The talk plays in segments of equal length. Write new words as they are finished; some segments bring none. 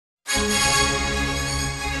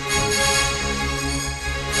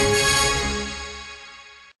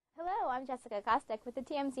Jessica Kostek with the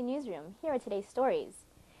TMC Newsroom. Here are today's stories.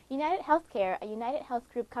 UnitedHealthcare, a United Health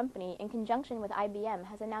Group company in conjunction with IBM,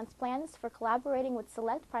 has announced plans for collaborating with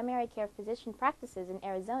select primary care physician practices in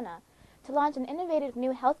Arizona to launch an innovative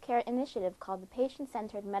new healthcare initiative called the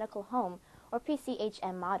Patient-Centered Medical Home, or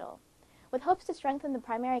PCHM model. With hopes to strengthen the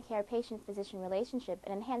primary care patient-physician relationship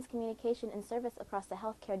and enhance communication and service across the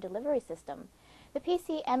healthcare delivery system, the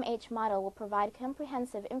PCMH model will provide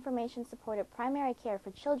comprehensive information-supported primary care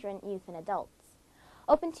for children, youth, and adults.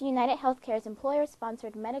 Open to UnitedHealthcare's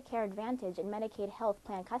employer-sponsored Medicare Advantage and Medicaid health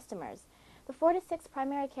plan customers, the 4 to 6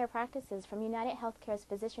 primary care practices from UnitedHealthcare's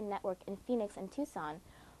physician network in Phoenix and Tucson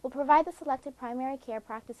will provide the selected primary care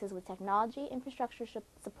practices with technology, infrastructure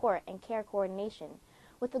support, and care coordination,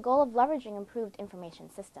 with the goal of leveraging improved information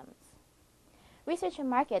systems. Research and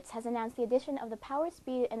Markets has announced the addition of the Power,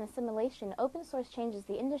 Speed, and Assimilation Open Source Changes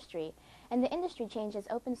the Industry and the Industry Changes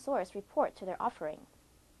Open Source report to their offering.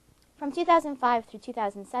 From 2005 through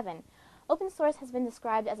 2007, open source has been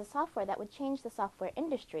described as a software that would change the software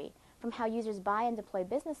industry, from how users buy and deploy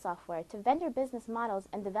business software to vendor business models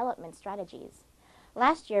and development strategies.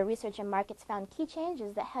 Last year, Research and Markets found key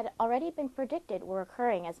changes that had already been predicted were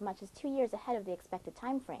occurring as much as 2 years ahead of the expected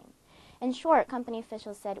time frame. In short, company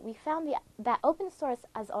officials said, "We found that open source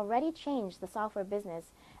has already changed the software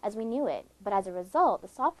business as we knew it, but as a result, the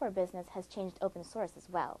software business has changed open source as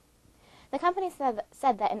well." The company said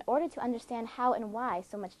that in order to understand how and why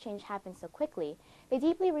so much change happened so quickly, they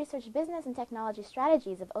deeply researched business and technology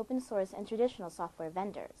strategies of open source and traditional software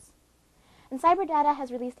vendors. And CyberData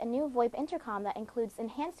has released a new VoIP intercom that includes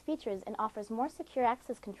enhanced features and offers more secure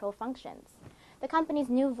access control functions. The company's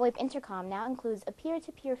new VoIP intercom now includes a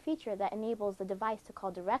peer-to-peer feature that enables the device to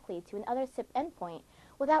call directly to another SIP endpoint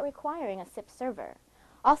without requiring a SIP server.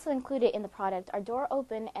 Also included in the product are door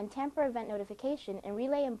open and tamper event notification and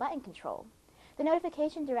relay and button control. The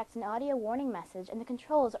notification directs an audio warning message, and the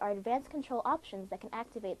controls are advanced control options that can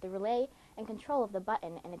activate the relay and control of the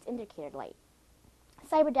button and its indicator light.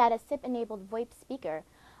 CyberData's SIP-enabled VoIP speaker,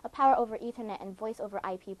 a Power over Ethernet and Voice over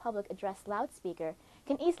IP public address loudspeaker,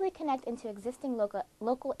 can easily connect into existing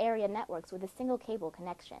local area networks with a single cable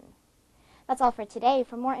connection. That's all for today.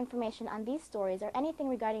 For more information on these stories or anything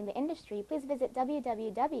regarding the industry, please visit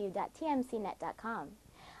www.tmcnet.com.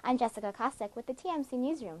 I'm Jessica Kostek with the TMC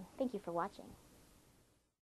Newsroom. Thank you for watching.